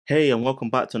Hey, and welcome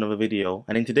back to another video.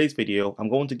 And in today's video, I'm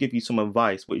going to give you some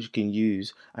advice which you can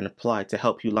use and apply to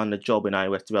help you land a job in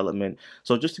iOS development.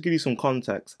 So just to give you some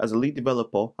context, as a lead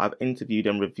developer, I've interviewed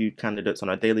and reviewed candidates on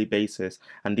a daily basis,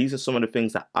 and these are some of the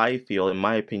things that I feel, in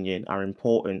my opinion, are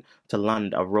important to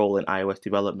land a role in iOS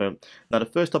development. Now, the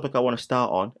first topic I want to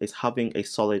start on is having a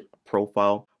solid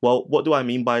profile. Well, what do I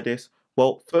mean by this?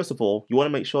 Well, first of all, you want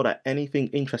to make sure that anything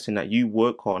interesting that you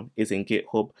work on is in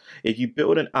GitHub. If you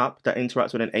build an app that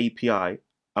interacts with an API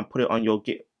and put it on your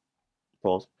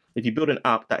If you build an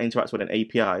app that interacts with an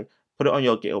API, put it on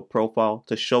your GitHub profile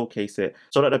to showcase it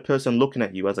so that the person looking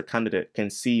at you as a candidate can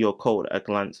see your code at a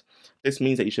glance. This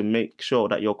means that you should make sure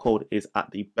that your code is at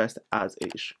the best as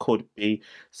it could be,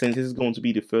 since this is going to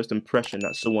be the first impression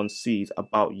that someone sees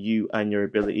about you and your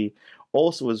ability.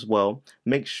 Also as well,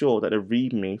 make sure that the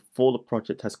README for the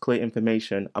project has clear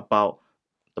information about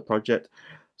the project.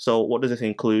 So what does this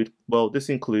include? Well, this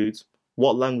includes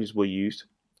what languages were used,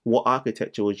 what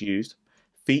architecture was used,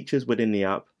 features within the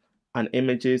app, and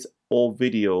images or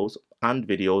videos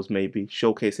maybe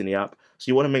showcasing the app. So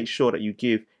you want to make sure that you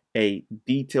give a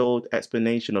detailed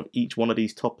explanation of each one of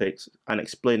these topics and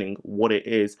explaining what it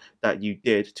is that you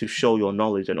did to show your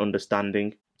knowledge and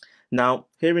understanding. Now,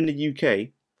 here in the UK,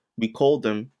 we call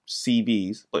them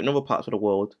CVs, but in other parts of the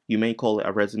world, you may call it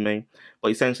a resume,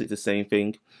 but essentially it's the same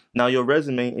thing. Now, your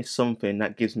resume is something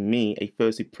that gives me a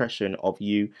first impression of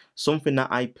you. Something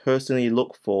that I personally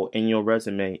look for in your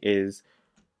resume is,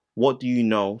 what do you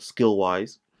know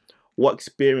skill-wise? What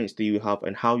experience do you have,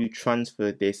 and how you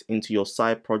transfer this into your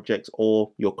side projects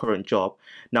or your current job?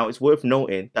 Now, it's worth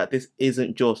noting that this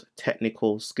isn't just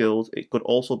technical skills. It could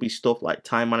also be stuff like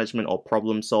time management or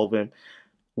problem solving.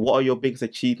 What are your biggest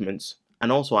achievements?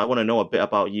 And also, I want to know a bit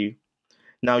about you.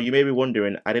 Now, you may be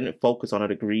wondering, I didn't focus on a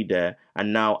degree there,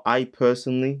 and now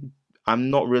I'm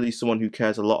not really someone who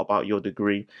cares a lot about your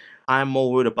degree. I'm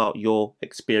more worried about your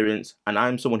experience, and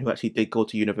I'm someone who actually did go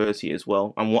to university as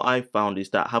well. And what I found is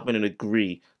that having a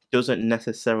degree doesn't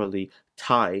necessarily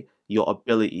tie your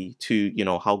ability to,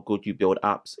 how good you build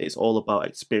apps. It's all about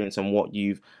experience and what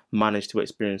you've managed to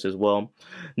experience as well.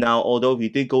 Now, although if you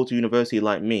did go to university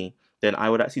like me, then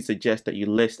I would actually suggest that you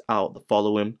list out the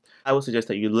following. I would suggest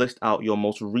that you list out your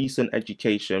most recent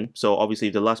education. So obviously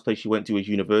if the last place you went to was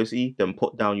university, then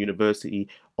put down university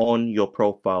on your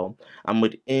profile. And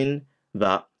within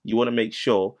that, you want to make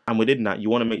sure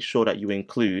that you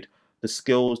include the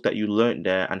skills that you learned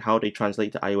there and how they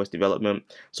translate to iOS development.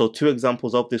 So two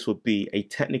examples of this would be a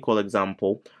technical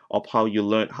example of how you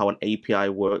learned how an API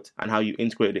worked and how you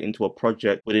integrated it into a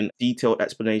project with a detailed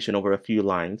explanation over a few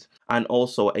lines, and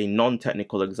also a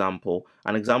non-technical example.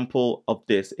 An example of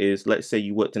this is, let's say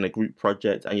you worked in a group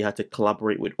project and you had to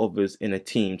collaborate with others in a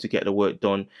team to get the work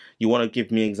done. You want to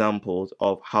give me examples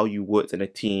of how you worked in a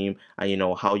team and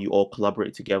how you all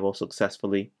collaborate together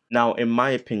successfully. Now, in my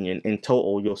opinion, in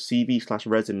total, your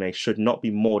CV/resume should not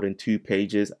be more than 2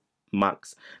 pages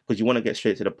max, because you want to get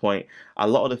straight to the point. A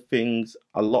lot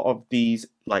of these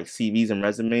like CVs and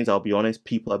resumes, I'll be honest,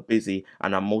 people are busy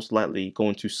and are most likely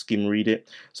going to skim read it.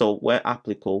 So where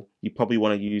applicable, you probably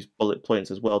want to use bullet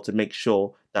points as well to make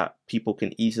sure that people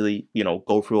can easily,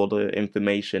 go through all the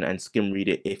information and skim read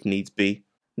it if needs be.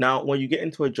 Now, when you get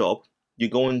into a job, you're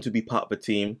going to be part of a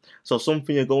team. So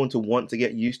something you're going to want to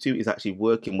get used to is actually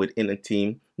working within a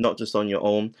team, not just on your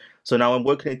own. So now when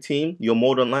working in a team, you're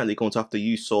more than likely going to have to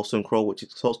use source control,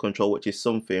 which is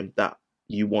something that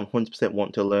you 100%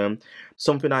 want to learn.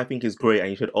 Something I think is great and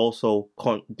you should also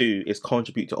do is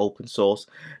contribute to open source.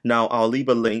 Now, I'll leave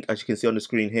a link, as you can see on the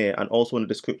screen here, and also in the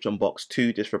description box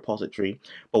to this repository.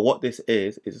 But what this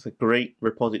is a great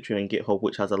repository on GitHub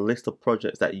which has a list of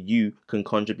projects that you can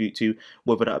contribute to,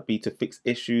 whether that be to fix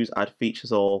issues, add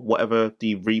features, or whatever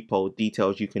the repo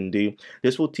details you can do.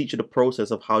 This will teach you the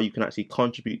process of how you can actually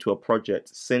contribute to a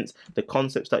project, since the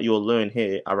concepts that you'll learn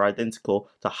here are identical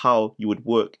to how you would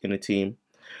work in a team.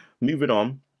 Moving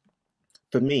on,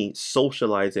 for me,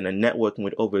 socializing and networking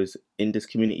with others in this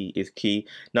community is key.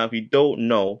 Now, if you don't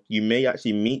know, you may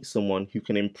actually meet someone who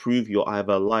can improve your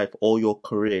either life or your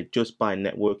career just by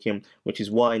networking, which is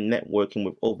why networking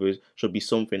with others should be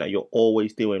something that you're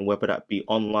always doing, whether that be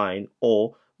online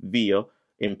or via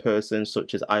in person,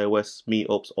 such as iOS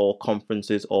meetups or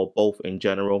conferences, or both in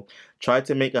general. Try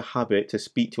to make a habit to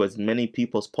speak to as many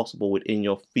people as possible within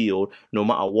your field, no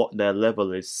matter what their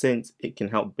level is, since it can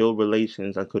help build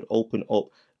relations and could open up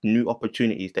new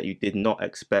opportunities that you did not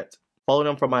expect. Following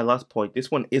on from my last point, this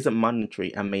one isn't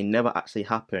mandatory and may never actually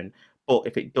happen, but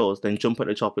if it does, then jump at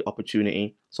the top with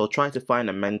opportunity. So try to find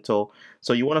a mentor.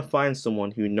 So you want to find someone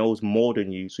who knows more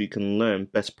than you so you can learn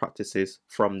best practices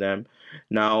from them.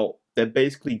 Now, They're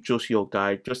basically just your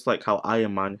guide, just like how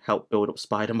Iron Man helped build up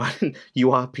Spider-Man.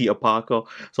 You are Peter Parker.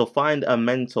 So find a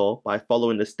mentor by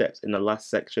following the steps in the last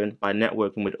section, by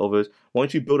networking with others.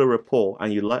 Once you build a rapport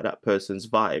and you like that person's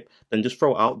vibe, then just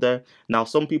throw it out there. Now,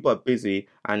 some people are busy,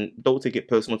 and don't take it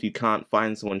personal if you can't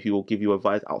find someone who will give you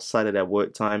advice outside of their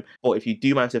work time. But if you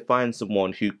do manage to find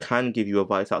someone who can give you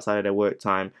advice outside of their work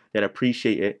time, then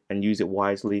appreciate it and use it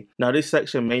wisely. Now, this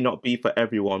section may not be for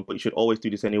everyone, but you should always do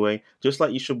this anyway. Just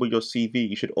like you should with your CV,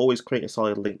 you should always create a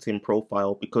solid LinkedIn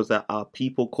profile, because there are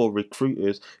people called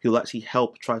recruiters who will actually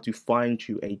help try to find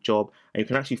you a job, and you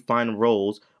can actually find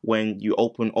roles when you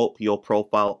open up your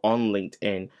profile on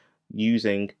LinkedIn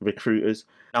using recruiters.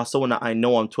 Now, someone that I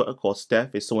know on Twitter called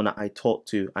Steph is someone that I talk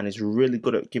to and is really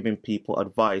good at giving people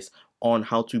advice on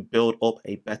how to build up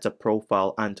a better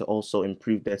profile and to also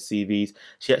improve their CVs.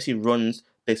 She actually runs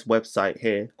this website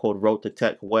here called Road to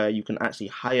Tech, where you can actually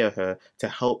hire her to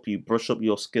help you brush up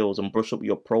your skills and brush up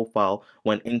your profile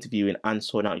when interviewing and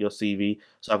sorting out your CV.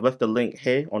 So I've left a link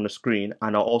here on the screen,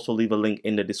 and I'll also leave a link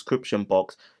in the description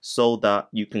box so that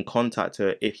you can contact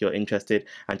her if you're interested.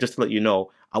 And just to let you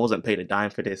know, I wasn't paid a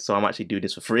dime for this, so I'm actually doing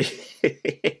this for free.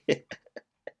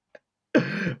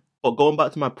 But going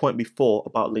back to my point before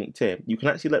about LinkedIn, you can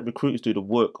actually let recruiters do the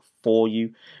work for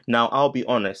you. Now, I'll be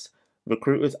honest,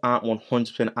 recruiters aren't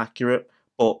 100% accurate,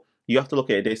 but you have to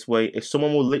look at it this way. If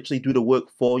someone will literally do the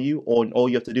work for you, or all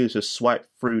you have to do is just swipe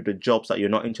through the jobs that you're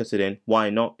not interested in,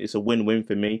 why not? It's a win-win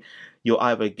for me. You'll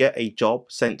either get a job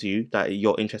sent to you that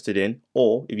you're interested in,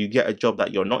 or if you get a job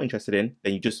that you're not interested in,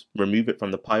 then you just remove it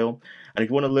from the pile. And if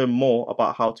you want to learn more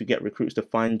about how to get recruiters to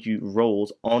find you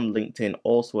roles on LinkedIn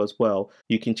also as well,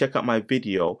 you can check out my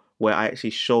video where I actually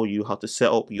show you how to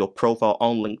set up your profile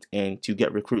on LinkedIn to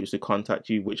get recruiters to contact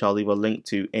you, which I'll leave a link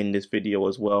to in this video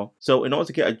as well. So in order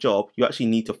to get a job, you actually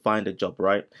need to find a job,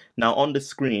 right? Now on the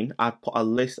screen, I've put a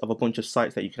list of a bunch of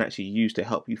sites that you can actually use to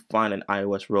help you find an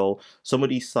iOS role. Some of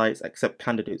these sites accept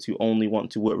candidates who only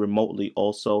want to work remotely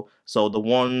also. So the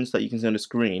ones that you can see on the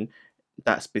screen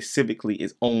that specifically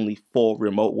is only for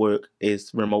remote work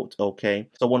is Remote OK.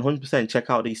 So 100% check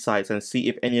out these sites and see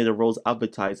if any of the roles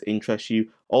advertised interest you.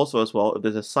 Also as well, if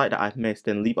there's a site that I've missed,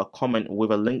 then leave a comment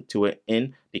with a link to it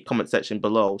in the comment section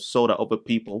below so that other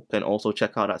people can also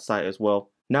check out that site as well.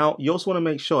 Now, you also want to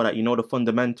make sure that you know the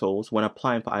fundamentals when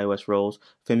applying for iOS roles.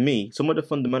 For me, some of the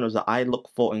fundamentals that I look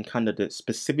for in candidates,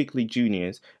 specifically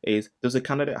juniors, is does the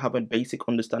candidate have a basic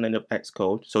understanding of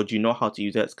Xcode? So do you know how to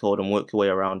use Xcode and work your way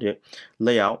around it?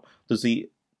 Layout, does the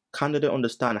candidate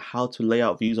understand how to lay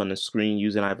out views on the screen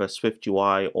using either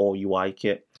SwiftUI or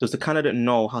UIKit? Does the candidate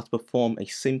know how to perform a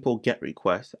simple GET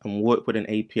request and work with an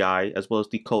API as well as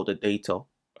decode the data?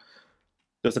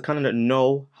 Does the candidate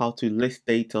know how to list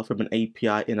data from an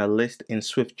API in a list in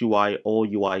SwiftUI or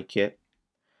UIKit?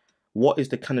 What is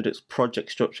the candidate's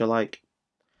project structure like?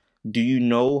 Do you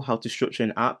know how to structure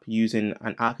an app using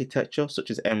an architecture such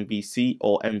as MVC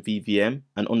or MVVM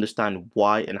and understand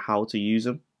why and how to use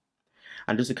them?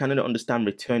 And does the candidate understand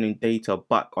returning data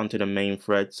back onto the main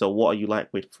thread? So what are you like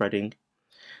with threading?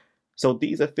 So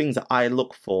these are things that I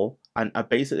look for and are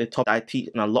basically the top that I teach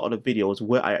in a lot of the videos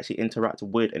where I actually interact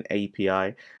with an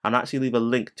API. And I actually leave a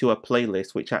link to a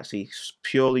playlist which actually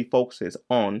purely focuses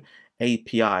on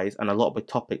APIs and a lot of the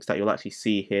topics that you'll actually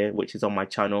see here, which is on my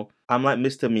channel. I'm like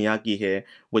Mr. Miyagi here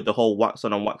with the whole wax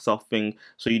on and wax off thing,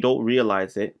 so you don't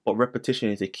realize it, but repetition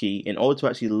is the key. In order to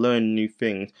actually learn new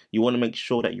things, you want to make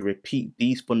sure that you repeat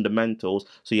these fundamentals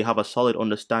so you have a solid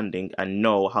understanding and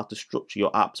know how to structure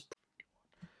your apps.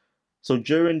 So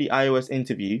during the iOS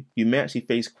interview, you may actually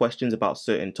face questions about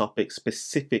certain topics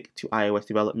specific to iOS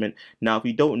development. Now, if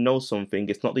you don't know something,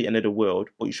 it's not the end of the world,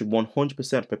 but you should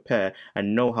 100% prepare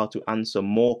and know how to answer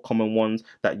more common ones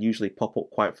that usually pop up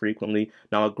quite frequently.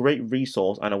 Now, a great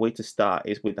resource and a way to start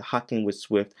is with the Hacking with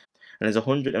Swift. And there's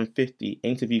 150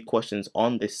 interview questions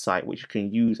on this site which you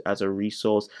can use as a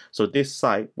resource. So this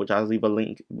site, which I'll leave a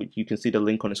link, which you can see the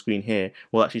link on the screen here,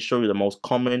 will actually show you the most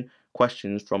common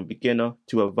questions from beginner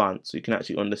to advanced, so you can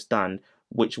actually understand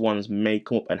which ones may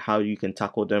come up and how you can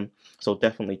tackle them. So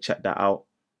definitely check that out.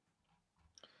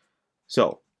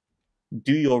 So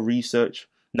do your research.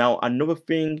 Now, another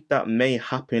thing that may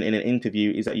happen in an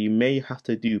interview is that you may have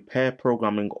to do pair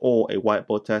programming or a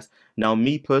whiteboard test. Now,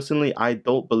 me personally, I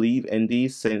don't believe in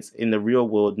these, since in the real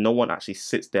world, no one actually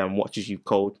sits there and watches you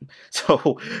code.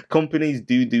 So companies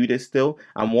do this still.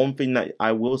 And one thing that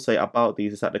I will say about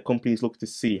these is that the companies look to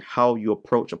see how you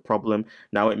approach a problem.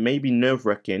 Now, it may be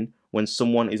nerve-wracking when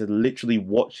someone is literally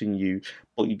watching you,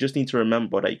 but you just need to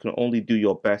remember that you can only do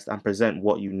your best and present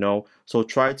what you know. So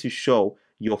try to show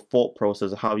your thought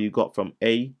process of how you got from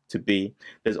A to B.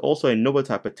 There's also another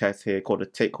type of test here called a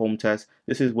take-home test.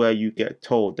 This is where you get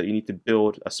told that you need to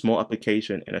build a small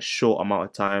application in a short amount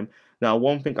of time. Now,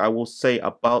 one thing I will say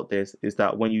about this is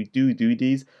that when you do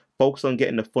these, focus on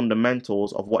getting the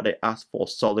fundamentals of what they ask for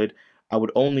solid. I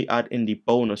would only add in the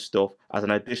bonus stuff as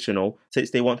an additional,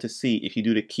 since they want to see if you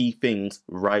do the key things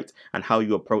right and how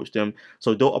you approach them.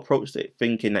 So don't approach it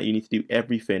thinking that you need to do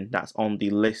everything that's on the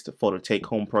list for the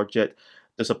take-home project.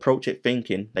 Just approach it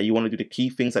thinking that you want to do the key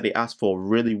things that they ask for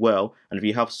really well, and if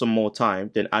you have some more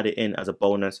time, then add it in as a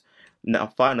bonus.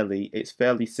 Now, finally, it's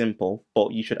fairly simple,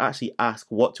 but you should actually ask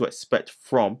what to expect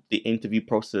from the interview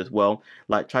process as well.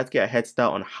 Like, try to get a head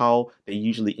start on how they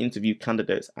usually interview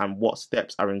candidates and what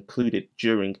steps are included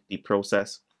during the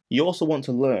process. You also want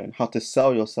to learn how to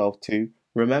sell yourself too.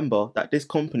 Remember that this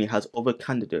company has other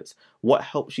candidates. What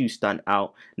helps you stand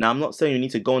out? Now, I'm not saying you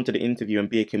need to go into the interview and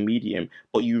be a comedian,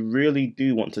 but you really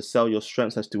do want to sell your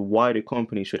strengths as to why the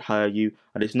company should hire you.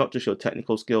 And it's not just your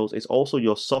technical skills, it's also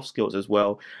your soft skills as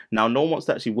well. Now, no one wants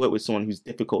to actually work with someone who's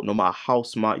difficult, no matter how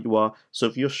smart you are. So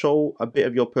if you show a bit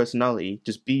of your personality,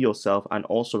 just be yourself and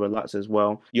also relax as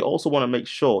well. You also want to make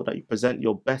sure that you present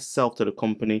your best self to the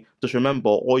company. Just remember,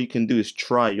 all you can do is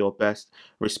try your best.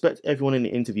 Respect everyone in the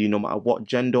interview, no matter what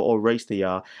gender or race they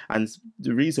are. And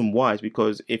the reason why is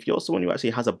because if you're someone who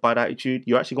actually has a bad attitude,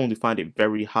 you're actually going to find it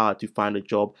very hard to find a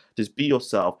job. Just be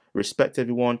yourself, respect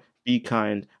everyone, be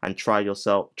kind, and try your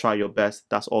best.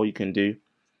 That's all you can do.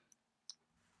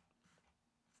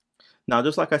 Now,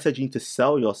 just like I said, you need to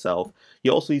sell yourself.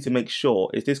 You also need to make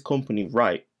sure, is this company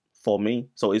right for me?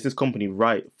 So is this company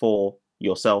right for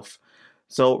yourself?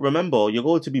 So remember, you're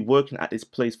going to be working at this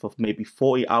place for maybe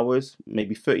 40 hours,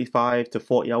 maybe 35 to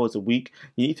 40 hours a week.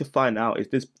 You need to find out, is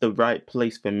this the right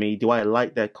place for me? Do I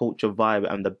like their culture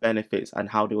vibe and the benefits and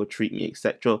how they will treat me,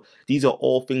 etc.? These are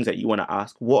all things that you want to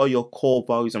ask. What are your core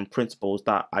values and principles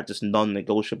that are just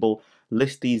non-negotiable?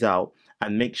 List these out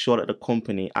and make sure that the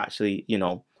company actually,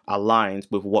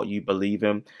 aligns with what you believe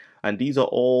in. And these are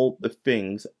all the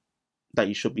things that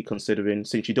you should be considering,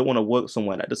 since you don't want to work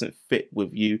somewhere that doesn't fit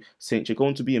with you. Since you're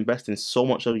going to be investing so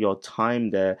much of your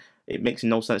time there, it makes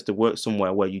no sense to work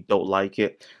somewhere where you don't like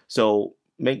it. So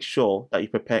make sure that you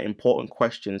prepare important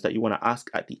questions that you want to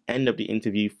ask at the end of the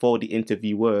interview for the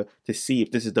interviewer to see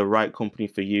if this is the right company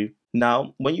for you.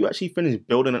 Now, when you actually finish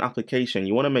building an application,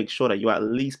 you want to make sure that you at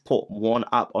least put one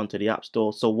app onto the App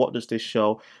Store. So what does this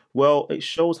show? Well, it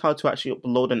shows how to actually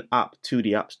upload an app to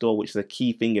the App Store, which is a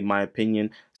key thing in my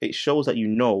opinion. It shows that you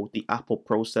know the Apple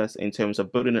process in terms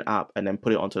of building an app and then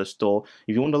put it onto the store.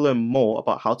 If you want to learn more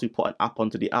about how to put an app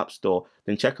onto the App Store,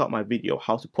 then check out my video,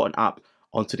 how to put an app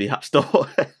onto the App Store.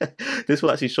 This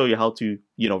will actually show you how to,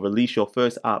 release your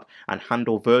first app and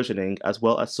handle versioning as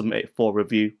well as submit it for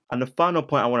review. And the final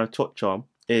point I want to touch on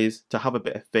is to have a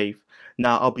bit of faith.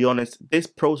 Now, I'll be honest, this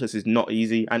process is not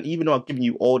easy, and even though I've given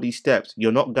you all these steps,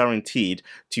 you're not guaranteed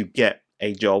to get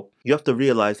a job. You have to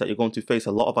realize that you're going to face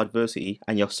a lot of adversity,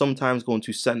 and you're sometimes going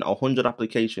to send 100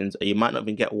 applications and you might not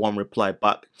even get one reply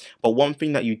back. But one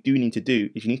thing that you do need to do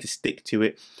is you need to stick to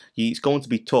it. It's going to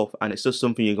be tough, and it's just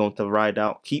something you're going to ride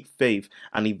out. Keep faith,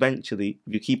 and eventually,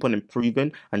 if you keep on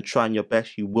improving and trying your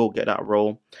best, you will get that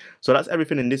role. So that's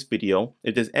everything in this video.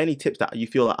 If there's any tips that you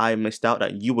feel that I missed out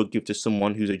that you would give to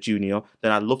someone who's a junior,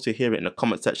 then I'd love to hear it in the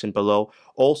comment section below.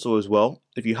 Also as well,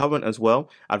 if you haven't as well,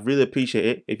 I'd really appreciate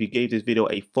it if you gave this video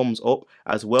a thumbs up,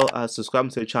 as well as subscribe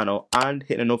to the channel and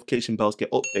hit the notification bells to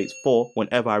get updates for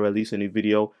whenever I release a new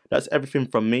video. That's everything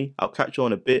from me. I'll catch you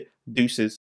on a bit.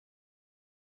 Deuces.